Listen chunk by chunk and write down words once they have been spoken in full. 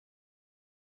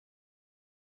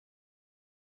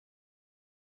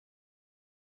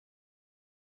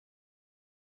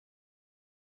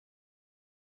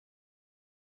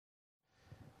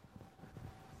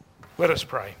Let us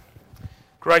pray.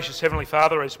 Gracious Heavenly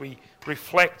Father, as we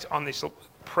reflect on this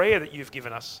prayer that you've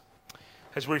given us,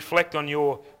 as we reflect on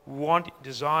your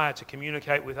desire to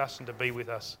communicate with us and to be with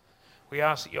us, we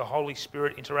ask that your Holy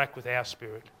Spirit interact with our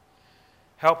spirit.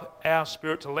 Help our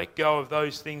spirit to let go of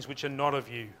those things which are not of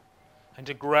you and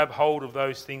to grab hold of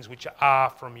those things which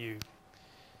are from you.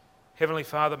 Heavenly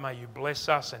Father, may you bless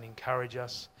us and encourage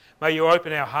us. May you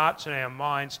open our hearts and our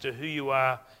minds to who you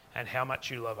are and how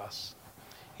much you love us.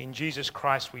 In Jesus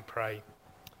Christ we pray.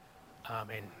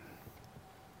 Amen.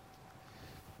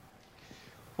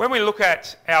 When we look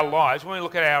at our lives, when we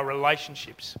look at our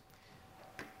relationships,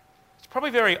 it's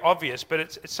probably very obvious, but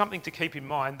it's something to keep in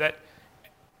mind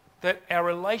that our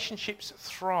relationships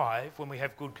thrive when we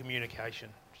have good communication.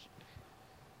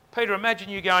 Peter, imagine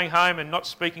you going home and not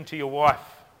speaking to your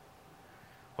wife,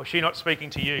 or she not speaking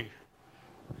to you.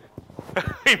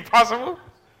 Impossible.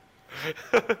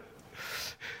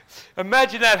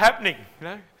 Imagine that happening.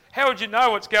 How would you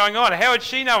know what's going on? How would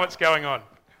she know what's going on?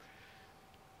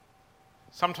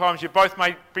 Sometimes you both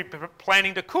may be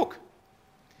planning to cook.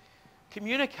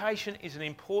 Communication is an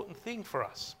important thing for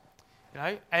us,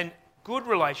 and good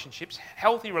relationships,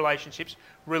 healthy relationships,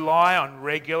 rely on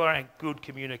regular and good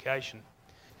communication.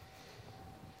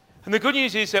 And the good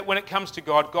news is that when it comes to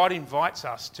God, God invites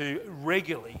us to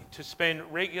spend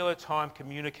regular time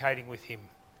communicating with Him.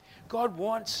 God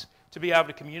wants to be able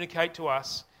to communicate to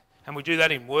us, and we do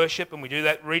that in worship, and we do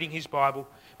that reading His Bible,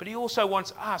 but He also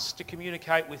wants us to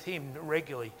communicate with Him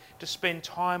regularly, to spend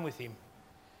time with Him.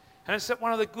 And it's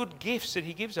one of the good gifts that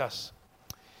He gives us.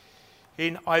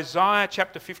 In Isaiah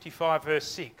chapter 55 verse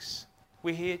 6,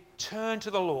 we hear, "Turn to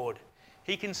the Lord,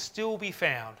 He can still be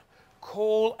found.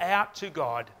 Call out to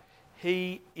God,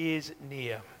 He is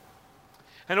near."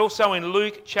 And also in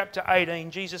Luke chapter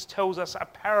 18, Jesus tells us a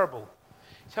parable.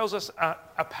 He tells us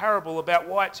a parable about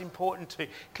why it's important to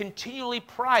continually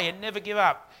pray and never give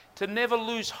up, to never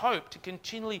lose hope, to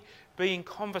continually be in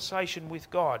conversation with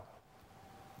God.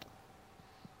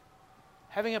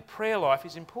 Having a prayer life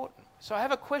is important. So I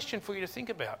have a question for you to think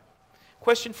about,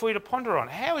 question for you to ponder on.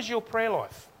 How is your prayer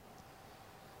life?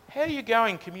 How are you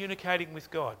going communicating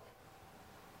with God?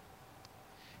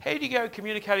 How do you go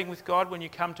communicating with God when you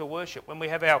come to worship, when we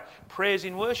have our prayers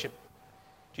in worship?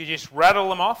 Do you just rattle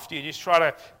them off? Do you just try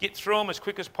to get through them as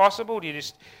quick as possible? Do you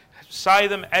just say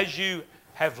them as you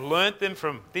have learnt them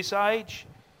from this age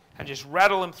and just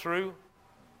rattle them through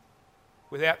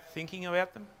without thinking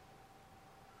about them?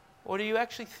 Or do you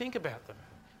actually think about them?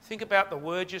 Think about the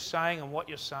words you're saying and what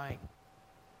you're saying.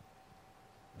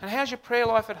 And how's your prayer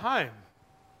life at home?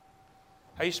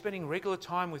 Are you spending regular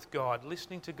time with God,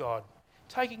 listening to God,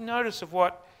 taking notice of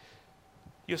what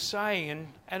you're saying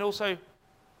and also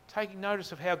taking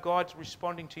notice of how God's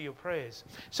responding to your prayers?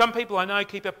 Some people I know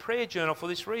keep a prayer journal for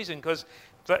this reason because,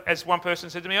 as one person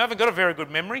said to me, I haven't got a very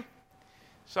good memory.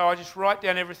 So I just write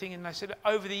down everything, and they said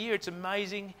over the year it's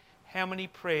amazing how many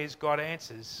prayers God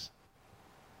answers.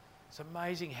 It's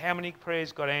amazing how many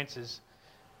prayers God answers,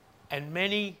 and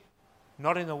many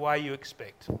not in the way you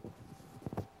expect.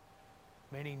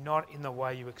 Many not in the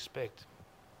way you expect.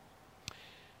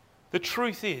 The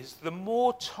truth is, the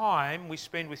more time we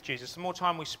spend with Jesus, the more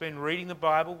time we spend reading the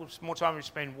Bible, the more time we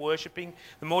spend worshipping,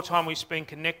 the more time we spend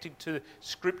connected to the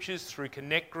Scriptures through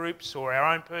connect groups or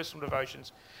our own personal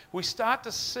devotions, we start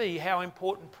to see how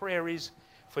important prayer is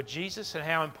for Jesus and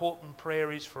how important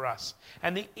prayer is for us,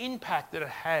 and the impact that it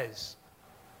has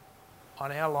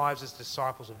on our lives as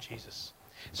disciples of Jesus.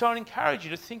 So I'd encourage you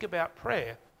to think about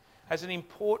prayer as an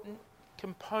important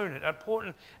component, an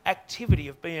important activity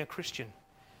of being a Christian.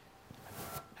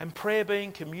 And prayer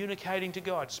being communicating to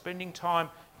God, spending time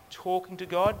talking to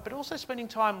God, but also spending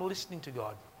time listening to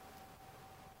God.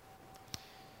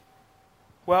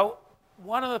 Well,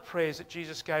 one of the prayers that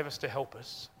Jesus gave us to help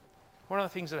us, one of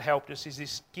the things that helped us is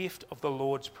this gift of the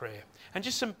Lord's Prayer. And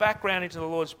just some background into the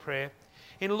Lord's Prayer.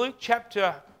 In Luke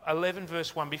chapter 11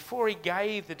 verse 1, before He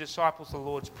gave the disciples the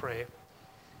Lord's Prayer,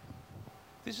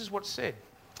 this is what's said.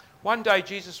 One day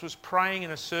Jesus was praying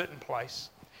in a certain place.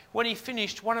 When He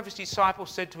finished, one of His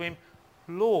disciples said to Him,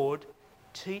 "Lord,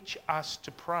 teach us to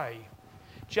pray,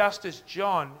 just as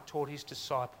John taught his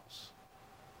disciples."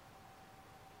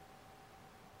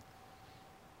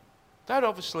 They'd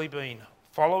obviously been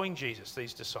following Jesus,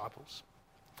 these disciples.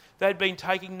 They'd been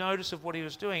taking notice of what He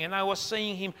was doing, and they were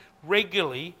seeing Him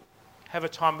regularly have a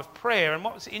time of prayer. And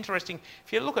what was interesting,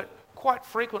 if you look at quite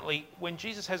frequently, when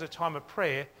Jesus has a time of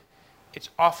prayer, it's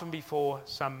often before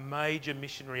some major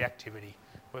missionary activity,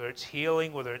 whether it's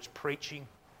healing, whether it's preaching.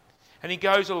 And He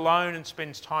goes alone and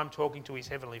spends time talking to His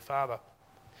Heavenly Father.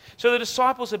 So the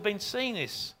disciples have been seeing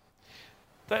this.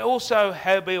 They also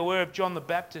had to be aware of John the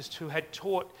Baptist, who had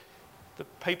taught the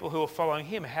people who were following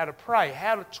him how to pray,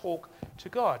 how to talk to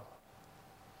God.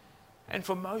 And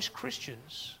for most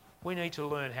Christians, we need to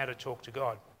learn how to talk to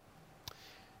God.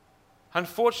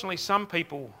 Unfortunately, some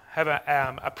people have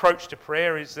an approach to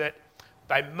prayer is that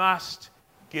they must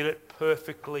get it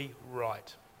perfectly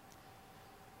right.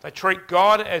 They treat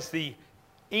God as the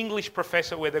English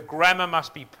professor where the grammar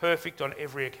must be perfect on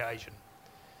every occasion.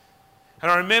 And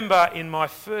I remember in my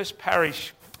first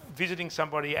parish visiting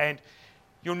somebody, and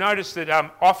you'll notice that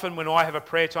often when I have a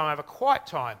prayer time, I have a quiet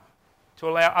time to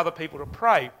allow other people to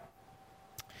pray.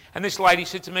 And this lady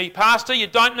said to me, "Pastor, you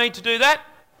don't need to do that.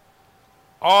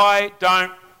 I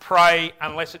don't pray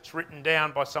unless it's written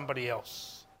down by somebody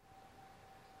else."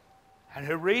 And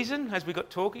her reason, as we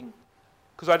got talking,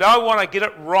 because I don't want to get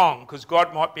it wrong because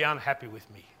God might be unhappy with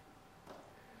me.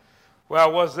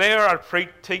 Well, was there a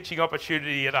teaching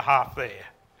opportunity and a half there?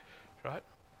 Right?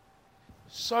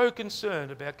 So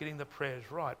concerned about getting the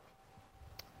prayers right.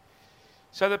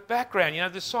 So the background, the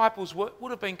disciples would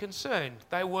have been concerned.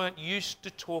 They weren't used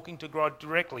to talking to God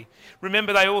directly.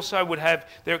 Remember, they also would have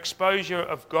their exposure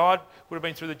of God would have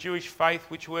been through the Jewish faith,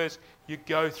 which was you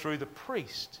go through the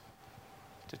priest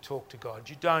to talk to God.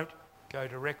 You don't go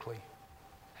directly.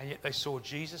 And yet they saw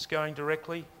Jesus going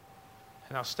directly,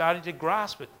 and they were starting to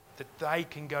grasp it, that they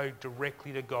can go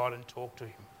directly to God and talk to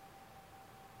him.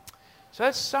 So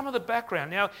that's some of the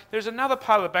background. Now, there's another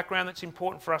part of the background that's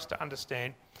important for us to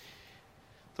understand.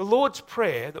 The Lord's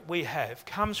Prayer that we have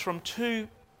comes from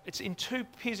appears in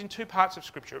two parts of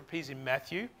Scripture. It appears in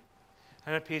Matthew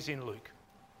and it appears in Luke.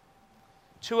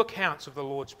 Two accounts of the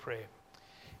Lord's Prayer.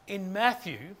 In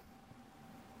Matthew,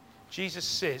 Jesus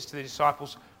says to the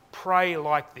disciples, "Pray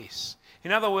like this."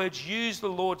 In other words, use the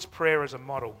Lord's Prayer as a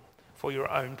model for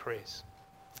your own prayers.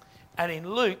 And in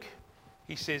Luke,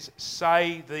 he says,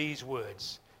 "Say these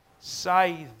words."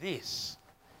 Say this.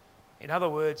 In other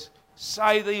words,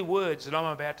 say the words that I'm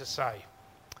about to say.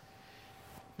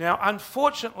 Now,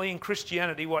 unfortunately, in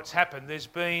Christianity, what's happened, there's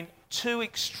been two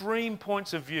extreme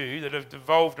points of view that have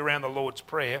devolved around the Lord's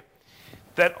Prayer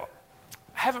that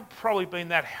haven't probably been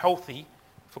that healthy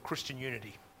for Christian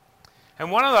unity.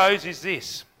 And one of those is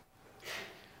this.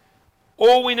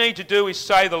 All we need to do is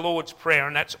say the Lord's Prayer,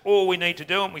 and that's all we need to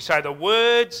do, and we say the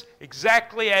words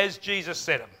exactly as Jesus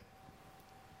said them.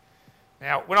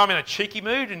 Now, when I'm in a cheeky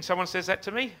mood and someone says that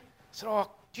to me, I say,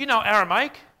 "Oh, do you know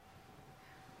Aramaic?"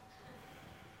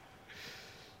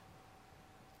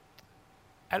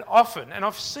 And often, and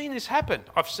I've seen this happen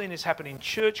in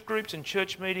church groups and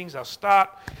church meetings.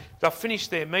 They'll finish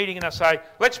their meeting and they'll say,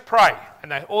 "Let's pray."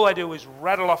 And all they do is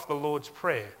rattle off the Lord's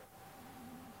Prayer,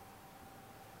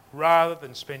 rather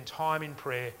than spend time in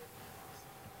prayer,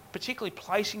 particularly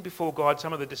placing before God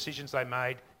some of the decisions they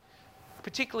made,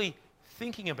 particularly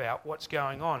thinking about what's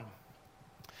going on.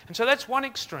 And so that's one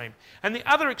extreme. And the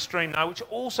other extreme, though, which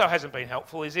also hasn't been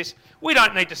helpful, is this. We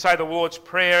don't need to say the Lord's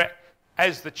Prayer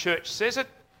as the church says it.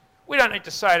 We don't need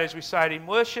to say it as we say it in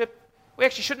worship. We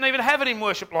actually shouldn't even have it in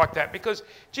worship like that, because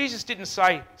Jesus didn't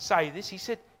say this. He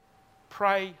said,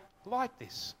 "Pray like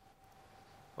this."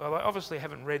 Well, they obviously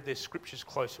haven't read their scriptures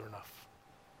closer enough.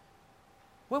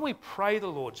 When we pray the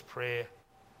Lord's Prayer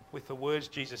with the words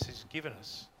Jesus has given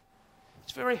us,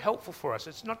 it's very helpful for us.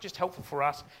 It's not just helpful for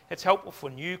us, it's helpful for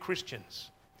new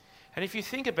Christians. And if you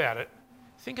think about it,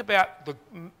 think about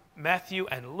Matthew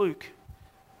and Luke,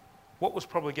 what was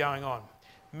probably going on.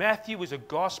 Matthew was a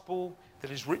gospel that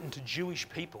is written to Jewish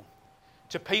people,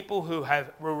 to people who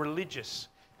were religious,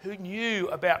 who knew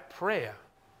about prayer.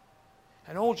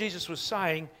 And all Jesus was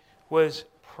saying was,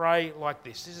 pray like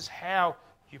this. This is how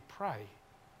you pray.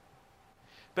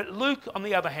 But Luke, on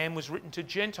the other hand, was written to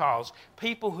Gentiles,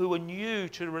 people who were new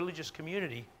to the religious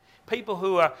community, people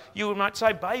who are, you might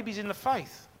say, babies in the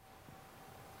faith.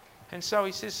 And so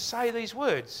he says, say these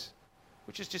words,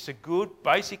 which is just a good,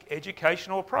 basic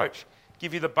educational approach.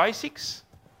 Give you the basics,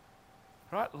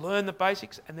 right? Learn the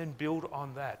basics and then build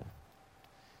on that.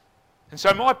 And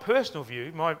so my personal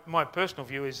view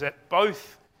is that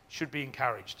both should be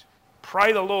encouraged.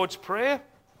 Pray the Lord's Prayer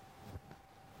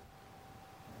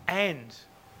and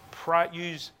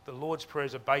use the Lord's Prayer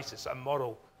as a basis, a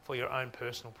model for your own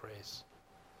personal prayers.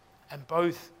 And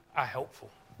both are helpful.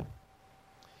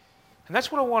 And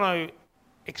that's what I want to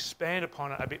expand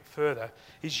upon a bit further,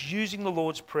 is using the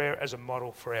Lord's Prayer as a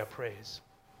model for our prayers.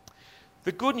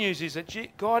 The good news is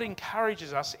that God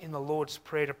encourages us in the Lord's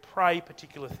Prayer to pray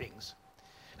particular things.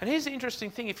 And here's the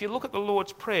interesting thing. If you look at the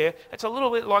Lord's Prayer, it's a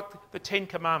little bit like the Ten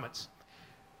Commandments.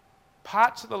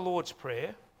 Parts of the Lord's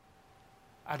Prayer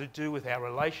are to do with our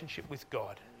relationship with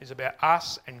God. It's about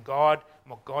us and God and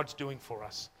what God's doing for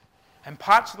us. And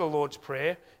parts of the Lord's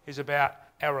Prayer is about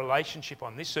our relationship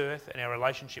on this earth and our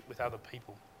relationship with other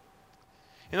people.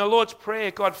 In the Lord's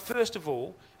Prayer, God first of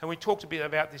all, and we talked a bit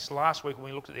about this last week when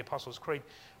we looked at the Apostles' Creed,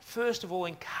 first of all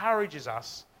encourages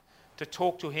us to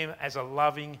talk to him as a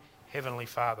loving Heavenly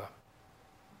Father.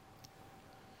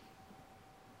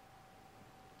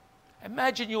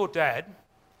 Imagine your dad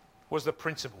was the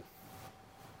principal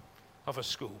of a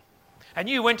school, and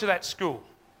you went to that school.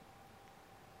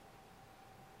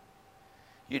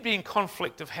 You'd be in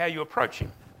conflict of how you approach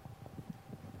him.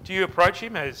 Do you approach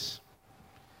him as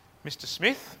Mr.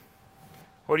 Smith,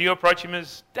 or do you approach him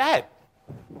as Dad?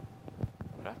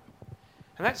 Right?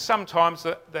 And that's sometimes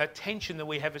the tension that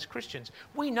we have as Christians.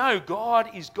 We know God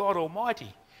is God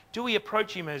Almighty. Do we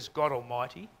approach him as God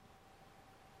Almighty,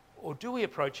 or do we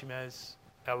approach him as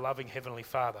our loving Heavenly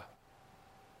Father?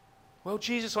 Well,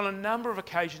 Jesus on a number of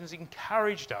occasions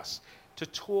encouraged us to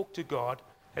talk to God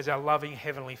as our loving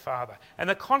Heavenly Father. And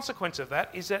the consequence of that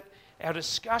is that our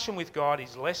discussion with God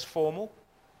is less formal,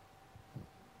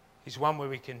 is one where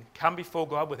we can come before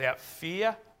God without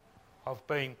fear of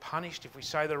being punished if we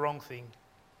say the wrong thing,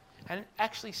 and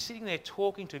actually sitting there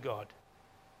talking to God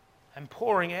and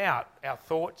pouring out our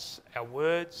thoughts, our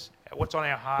words, what's on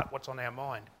our heart, what's on our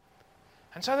mind.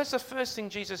 And so that's the first thing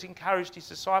Jesus encouraged his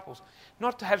disciples,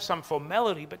 not to have some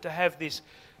formality, but to have this,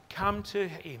 come to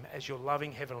him as your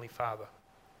loving Heavenly Father.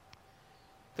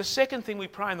 The second thing we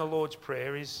pray in the Lord's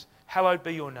Prayer is, hallowed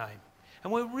be your name.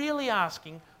 And we're really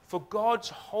asking for God's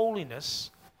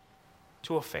holiness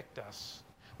to affect us.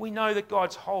 We know that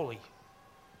God's holy,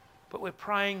 but we're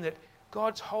praying that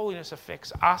God's holiness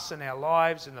affects us and our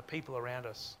lives and the people around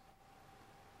us.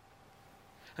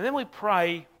 And then we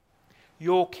pray,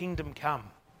 your kingdom come.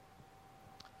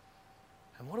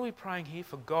 And what are we praying here?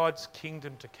 For God's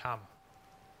kingdom to come.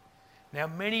 Now,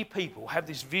 many people have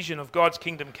this vision of God's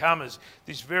kingdom come as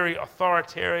this very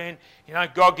authoritarian,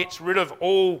 God gets rid of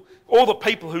all the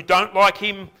people who don't like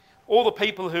him, all the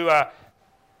people who are,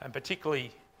 and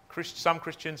particularly some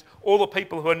Christians, all the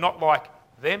people who are not like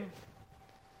them,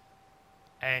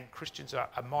 and Christians are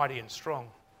mighty and strong.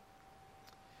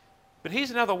 But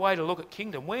here's another way to look at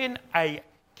kingdom. When a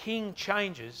king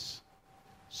changes,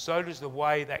 so does the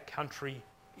way that country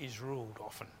is ruled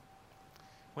often.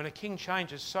 When a king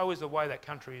changes, so is the way that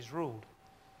country is ruled.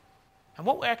 And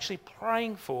what we're actually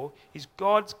praying for is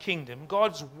God's kingdom,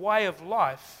 God's way of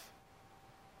life,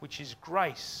 which is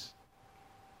grace,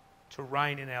 to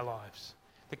reign in our lives.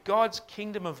 That God's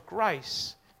kingdom of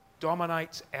grace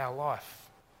dominates our life.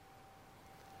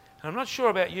 And I'm not sure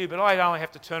about you, but I only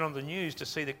have to turn on the news to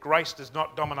see that grace does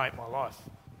not dominate my life.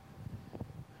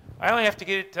 I only have to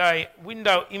get a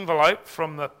window envelope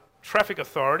from the traffic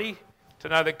authority to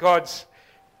know that God's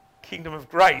kingdom of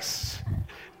grace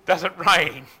doesn't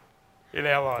reign in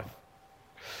our life.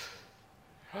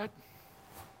 Right?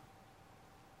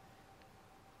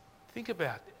 Think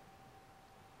about it.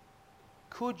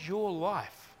 Could your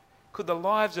life, could the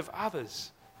lives of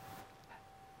others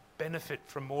benefit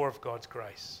from more of God's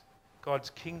grace, God's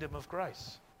kingdom of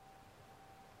grace?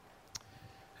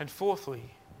 And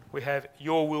fourthly, we have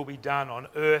your will be done on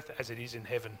earth as it is in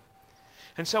heaven.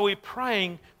 And so we're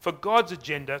praying for God's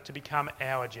agenda to become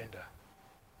our agenda.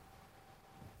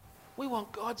 We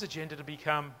want God's agenda to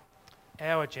become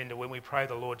our agenda when we pray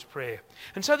the Lord's Prayer.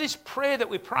 And so this prayer that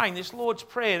we're praying, this Lord's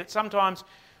Prayer, that sometimes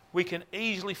we can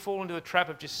easily fall into the trap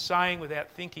of just saying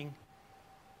without thinking,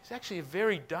 is actually a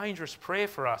very dangerous prayer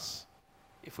for us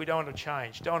if we don't want to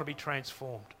change, don't want to be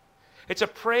transformed. It's a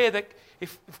prayer that,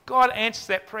 if God answers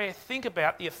that prayer, think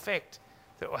about the effect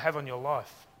that it will have on your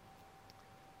life.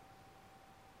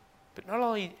 But not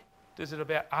only does it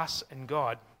about us and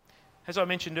God, as I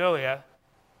mentioned earlier,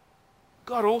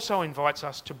 God also invites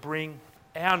us to bring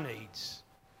our needs,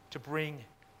 to bring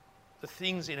the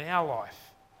things in our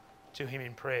life to him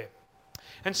in prayer.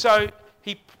 And so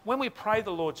when we pray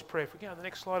the Lord's Prayer, if we go to the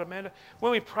next slide, Amanda,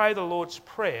 when we pray the Lord's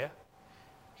Prayer,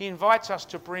 he invites us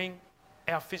to bring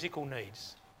our physical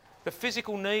needs. The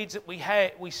physical needs that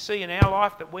we see in our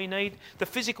life that we need, the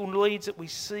physical needs that we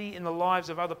see in the lives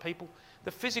of other people,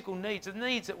 the physical needs, the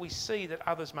needs that we see that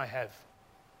others may have.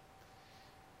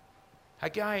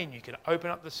 Again, you can open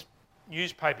up the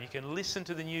newspaper, you can listen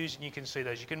to the news and you can see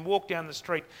those. You can walk down the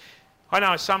street. I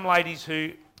know some ladies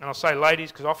who, and I'll say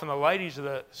ladies because often the ladies are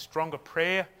the stronger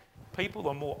prayer people,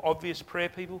 the more obvious prayer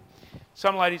people.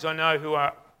 Some ladies I know who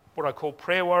are what I call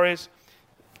prayer warriors,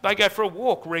 they go for a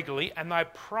walk regularly and they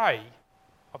pray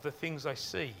of the things they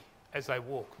see as they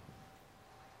walk.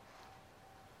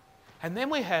 And then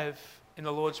we have in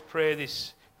the Lord's Prayer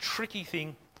this tricky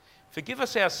thing, forgive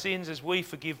us our sins as we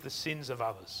forgive the sins of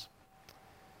others.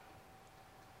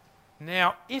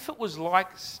 Now, if it was like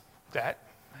that,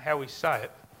 how we say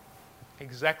it,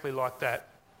 exactly like that,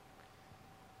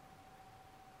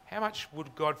 how much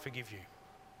would God forgive you?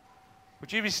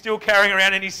 Would you be still carrying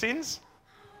around any sins?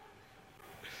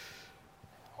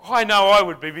 I know I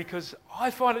would be, because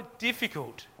I find it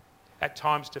difficult at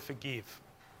times to forgive.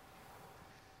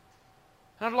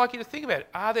 And I'd like you to think about it.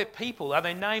 Are there people, are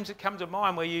there names that come to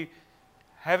mind where you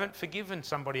haven't forgiven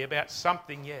somebody about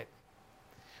something yet?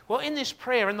 Well, in this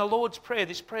prayer, in the Lord's Prayer,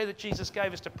 this prayer that Jesus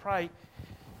gave us to pray,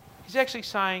 he's actually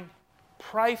saying,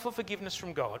 pray for forgiveness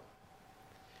from God,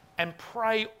 and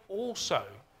pray also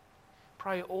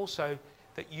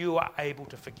that you are able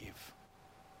to forgive.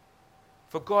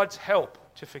 For God's help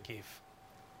to forgive.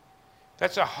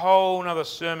 That's a whole other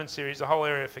sermon series, the whole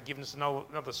area of forgiveness,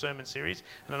 another sermon series.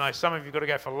 And I know some of you have got to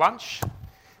go for lunch,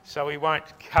 so we won't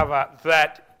cover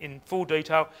that in full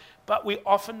detail. But we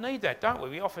often need that, don't we?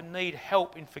 We often need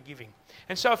help in forgiving.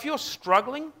 And so if you're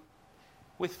struggling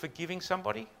with forgiving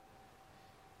somebody,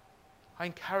 I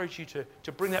encourage you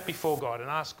to bring that before God and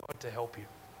ask God to help you.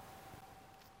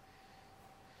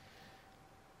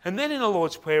 And then in the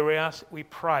Lord's Prayer, we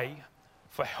pray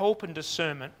for help and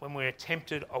discernment when we're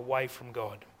tempted away from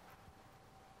God.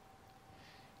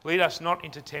 Lead us not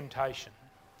into temptation.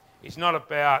 It's not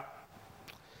about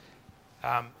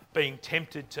being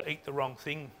tempted to eat the wrong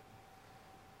thing,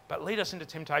 but lead us into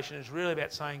temptation is really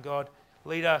about saying, God,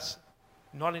 lead us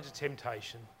not into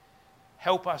temptation.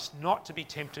 Help us not to be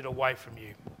tempted away from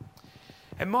you.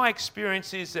 And my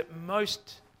experience is that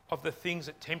most of the things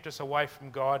that tempt us away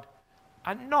from God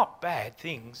are not bad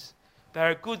things. They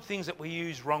are good things that we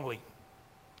use wrongly.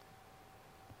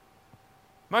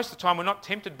 Most of the time, we're not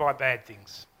tempted by bad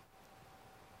things.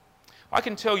 I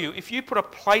can tell you, if you put a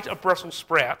plate of Brussels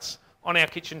sprouts on our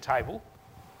kitchen table,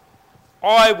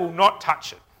 I will not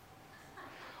touch it.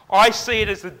 I see it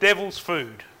as the devil's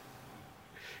food.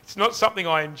 It's not something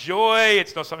I enjoy,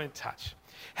 it's not something to touch.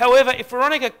 However, if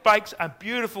Veronica bakes a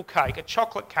beautiful cake, a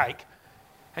chocolate cake,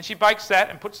 and she bakes that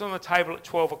and puts it on the table at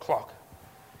 12 o'clock,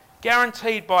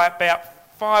 guaranteed by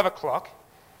about 5 o'clock,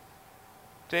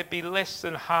 there'd be less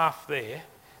than half there,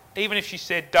 even if she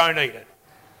said, don't eat it.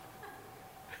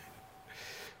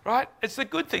 Right? It's the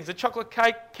good things. The chocolate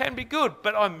cake can be good,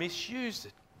 but I misused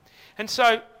it. And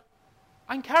so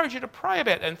I encourage you to pray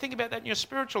about that and think about that in your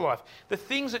spiritual life. The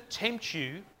things that tempt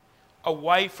you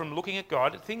away from looking at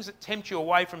God, the things that tempt you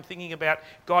away from thinking about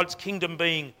God's kingdom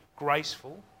being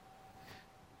graceful,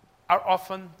 are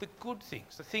often the good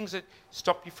things, the things that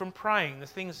stop you from praying, the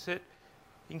things that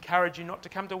encourage you not to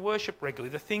come to worship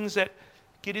regularly, the things that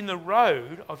get in the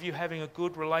road of you having a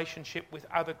good relationship with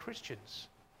other Christians,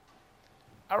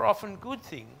 are often good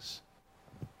things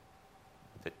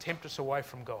that tempt us away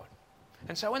from God.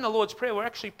 And so in the Lord's Prayer, we're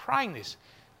actually praying this.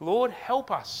 Lord,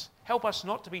 help us. Help us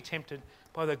not to be tempted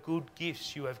by the good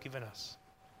gifts you have given us.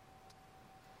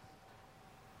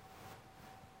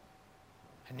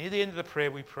 And near the end of the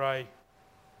prayer, we pray,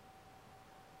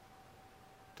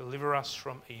 deliver us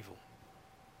from evil.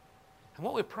 And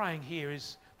what we're praying here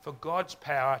is for God's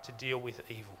power to deal with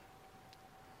evil.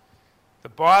 The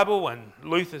Bible, and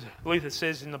Luther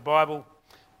says in the Bible,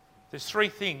 there's three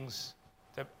things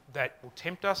that will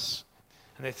tempt us,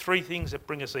 and there are three things that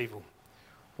bring us evil.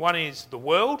 One is the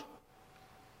world,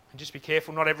 and just be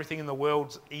careful, not everything in the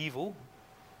world's evil,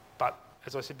 but,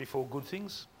 as I said before, good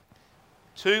things.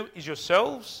 Two is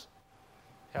yourselves.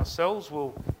 Ourselves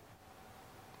will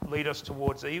lead us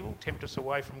towards evil, tempt us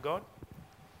away from God.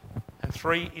 And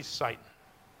three is Satan.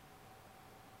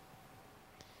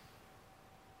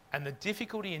 And the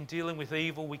difficulty in dealing with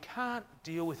evil, we can't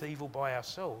deal with evil by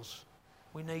ourselves.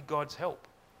 We need God's help.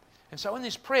 And so in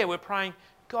this prayer, we're praying,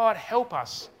 God, help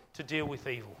us to deal with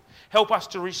evil. Help us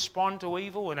to respond to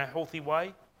evil in a healthy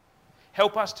way.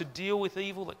 Help us to deal with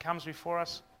evil that comes before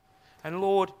us. And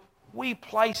Lord, we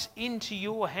place into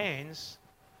your hands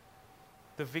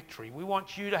the victory. We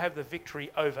want you to have the victory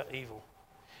over evil.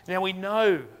 Now we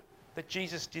know that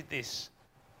Jesus did this.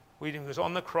 He was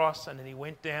on the cross and then he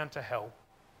went down to hell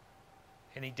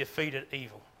and he defeated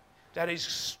evil. That is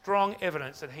strong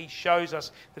evidence that he shows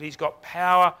us that he's got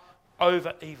power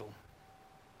over evil.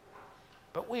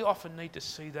 But we often need to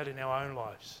see that in our own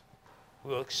lives.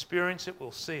 We'll experience it,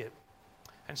 we'll see it.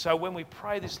 And so when we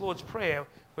pray this Lord's Prayer,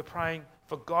 we're praying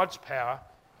for God's power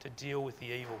to deal with the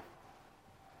evil.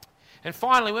 And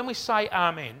finally, when we say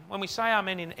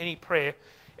Amen in any prayer,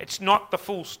 it's not the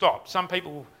full stop. Some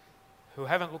people who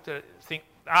haven't looked at it think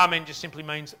Amen just simply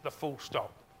means the full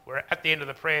stop. We're at the end of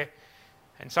the prayer,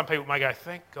 and some people may go,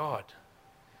 thank God.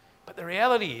 But the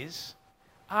reality is,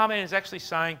 Amen is actually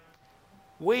saying,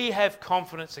 We have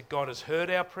confidence that God has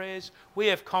heard our prayers. We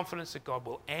have confidence that God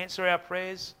will answer our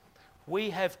prayers.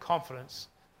 We have confidence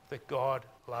that God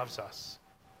loves us.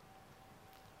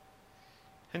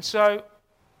 And so,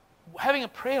 having a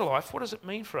prayer life, what does it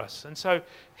mean for us? And so,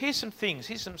 here's some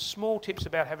small tips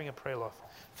about having a prayer life.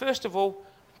 First of all,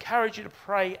 encourage you to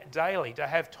pray daily, to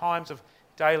have times of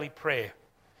daily prayer.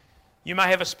 You may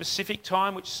have a specific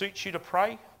time which suits you to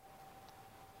pray,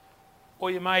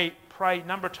 or you may pray a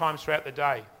number of times throughout the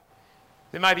day.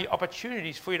 There may be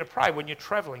opportunities for you to pray when you're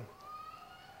travelling.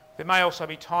 There may also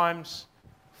be times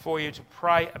for you to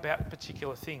pray about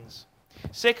particular things.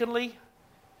 Secondly,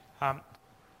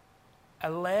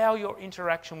 allow your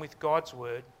interaction with God's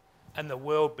word and the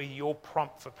world be your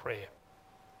prompt for prayer.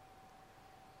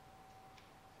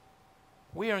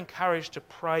 We are encouraged to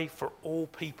pray for all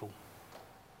people.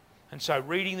 And so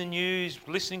reading the news,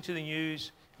 listening to the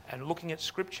news, and looking at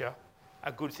Scripture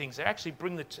are good things. They actually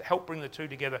help bring the two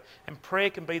together, and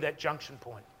prayer can be that junction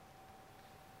point.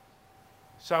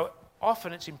 So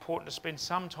often it's important to spend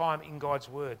some time in God's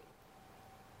Word.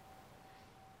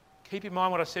 Keep in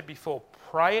mind what I said before.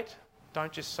 Pray it,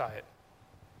 don't just say it.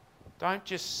 Don't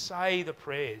just say the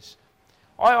prayers.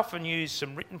 I often use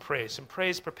some written prayers, some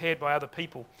prayers prepared by other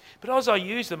people. But as I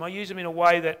use them in a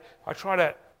way that I try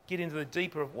to get into the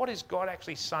deeper of what is God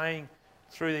actually saying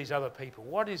through these other people.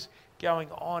 What is going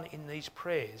on in these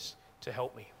prayers to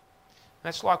help me?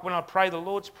 That's like when I pray the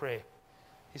Lord's Prayer,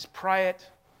 is pray it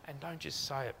and don't just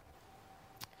say it.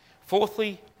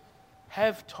 Fourthly,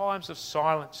 have times of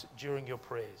silence during your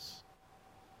prayers.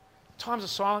 Times of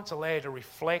silence allow you to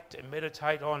reflect and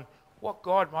meditate on what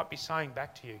God might be saying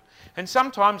back to you. And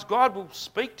sometimes God will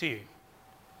speak to you,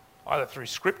 either through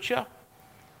Scripture,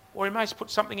 or He may put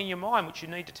something in your mind which you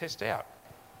need to test out.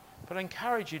 But I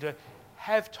encourage you to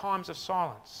have times of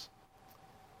silence.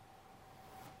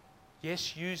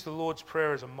 Yes, use the Lord's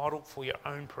Prayer as a model for your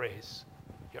own prayers,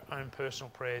 your own personal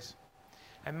prayers.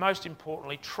 And most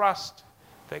importantly, trust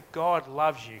that God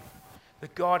loves you,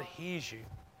 that God hears you,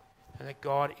 and that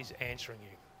God is answering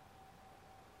you.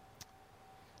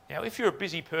 Now, if you're a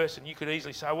busy person, you could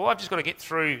easily say, well, I've just got to get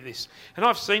through this. And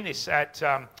I've seen this at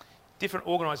different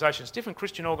organisations, different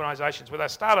Christian organisations, where they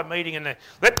start a meeting and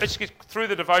let's get through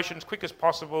the devotion as quick as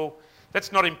possible.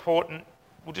 That's not important.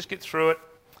 We'll just get through it.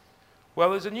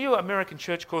 Well, there's a new American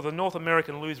church called the North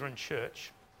American Lutheran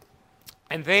Church,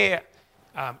 and their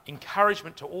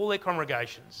encouragement to all their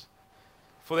congregations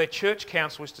for their church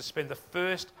council is to spend the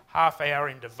first half hour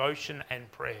in devotion and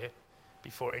prayer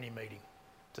before any meeting,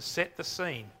 to set the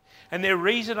scene. And their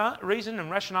reason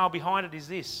and rationale behind it is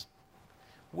this: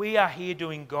 we are here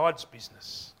doing God's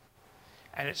business,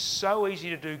 and it's so easy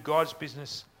to do God's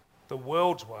business the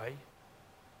world's way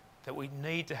that we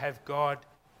need to have God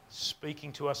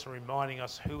speaking to us and reminding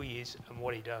us who He is and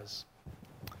what He does.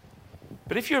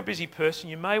 But if you're a busy person,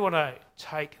 you may want to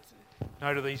take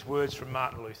note of these words from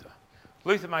Martin Luther.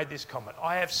 Luther made this comment: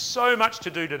 I have so much to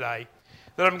do today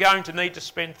that I'm going to need to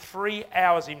spend 3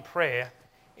 hours in prayer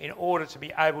in order to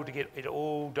be able to get it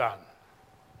all done.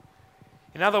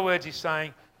 In other words, he's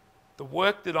saying, the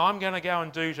work that I'm going to go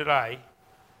and do today,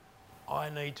 I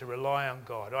need to rely on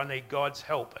God. I need God's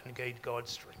help and need God's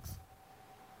strength.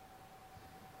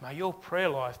 May your prayer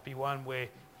life be one where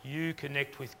you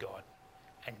connect with God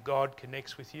and God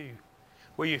connects with you,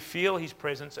 where you feel His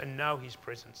presence and know His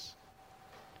presence,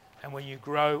 and where you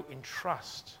grow in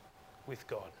trust with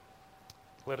God.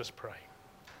 Let us pray.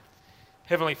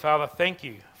 Heavenly Father, thank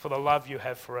you for the love you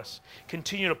have for us.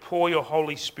 Continue to pour your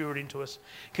Holy Spirit into us.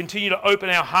 Continue to open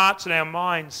our hearts and our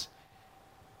minds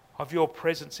of your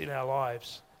presence in our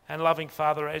lives. And loving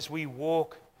Father, as we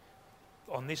walk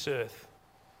on this earth,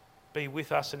 be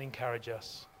with us and encourage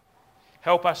us.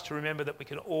 Help us to remember that we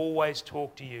can always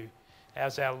talk to you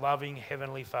as our loving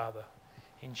Heavenly Father.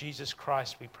 In Jesus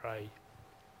Christ we pray.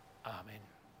 Amen.